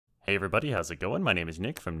Hey everybody, how's it going? My name is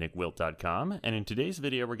Nick from nickwilt.com, and in today's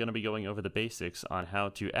video we're going to be going over the basics on how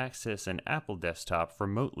to access an Apple desktop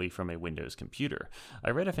remotely from a Windows computer.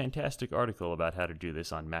 I read a fantastic article about how to do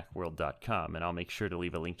this on Macworld.com, and I'll make sure to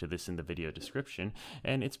leave a link to this in the video description,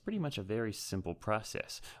 and it's pretty much a very simple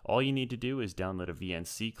process. All you need to do is download a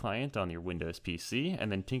VNC client on your Windows PC,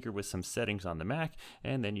 and then tinker with some settings on the Mac,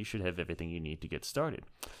 and then you should have everything you need to get started.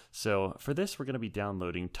 So for this we're going to be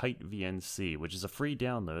downloading VNC, which is a free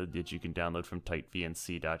download that you can download from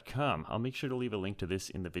tightvnc.com. I'll make sure to leave a link to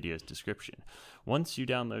this in the video's description. Once you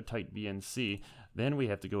download tightvnc, then we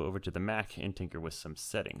have to go over to the Mac and tinker with some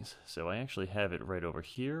settings. So I actually have it right over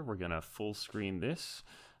here. We're going to full screen this.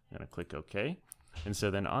 I'm going to click OK. And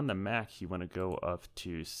so then on the Mac, you want to go up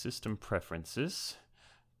to System Preferences,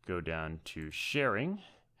 go down to Sharing,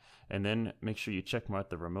 and then make sure you checkmark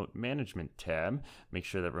the Remote Management tab. Make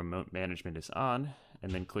sure that Remote Management is on,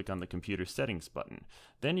 and then click on the Computer Settings button.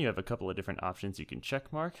 Then you have a couple of different options you can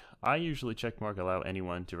checkmark. I usually checkmark Allow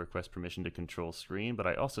anyone to request permission to control screen, but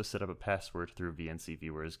I also set up a password through VNC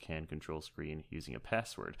viewers can control screen using a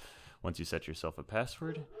password. Once you set yourself a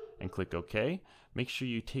password and click OK, make sure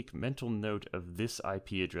you take mental note of this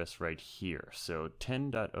IP address right here. So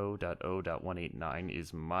 10.0.0.189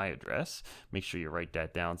 is my address. Make sure you write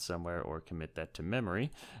that down somewhere or commit that to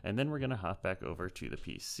memory. And then we're going to hop back over to the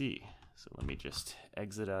PC. So let me just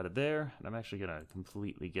exit out of there, and I'm actually going to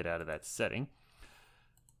completely get out of that setting.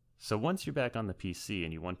 So once you're back on the PC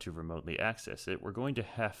and you want to remotely access it, we're going to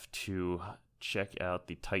have to check out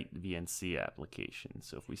the TightVNC application.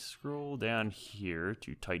 So if we scroll down here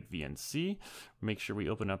to TightVNC, make sure we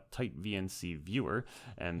open up TightVNC Viewer,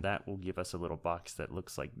 and that will give us a little box that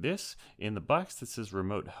looks like this. In the box that says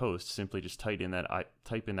Remote Host, simply just type in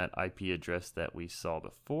that IP address that we saw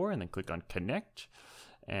before, and then click on Connect.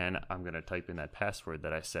 And I'm going to type in that password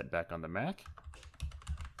that I set back on the Mac.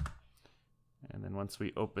 And then once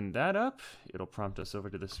we open that up, it'll prompt us over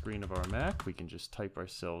to the screen of our Mac. We can just type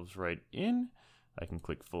ourselves right in. I can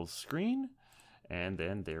click full screen, and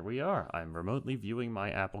then there we are. I'm remotely viewing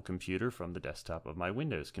my Apple computer from the desktop of my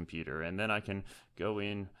Windows computer. And then I can go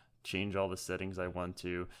in, change all the settings I want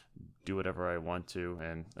to, do whatever I want to,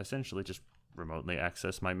 and essentially just remotely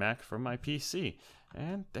access my Mac from my PC.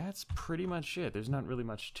 And that's pretty much it. There's not really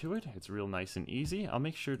much to it. It's real nice and easy. I'll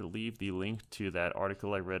make sure to leave the link to that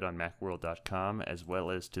article I read on Macworld.com as well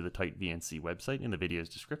as to the TightVNC website in the video's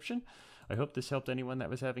description. I hope this helped anyone that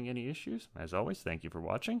was having any issues. As always, thank you for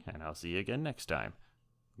watching, and I'll see you again next time.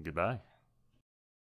 Goodbye.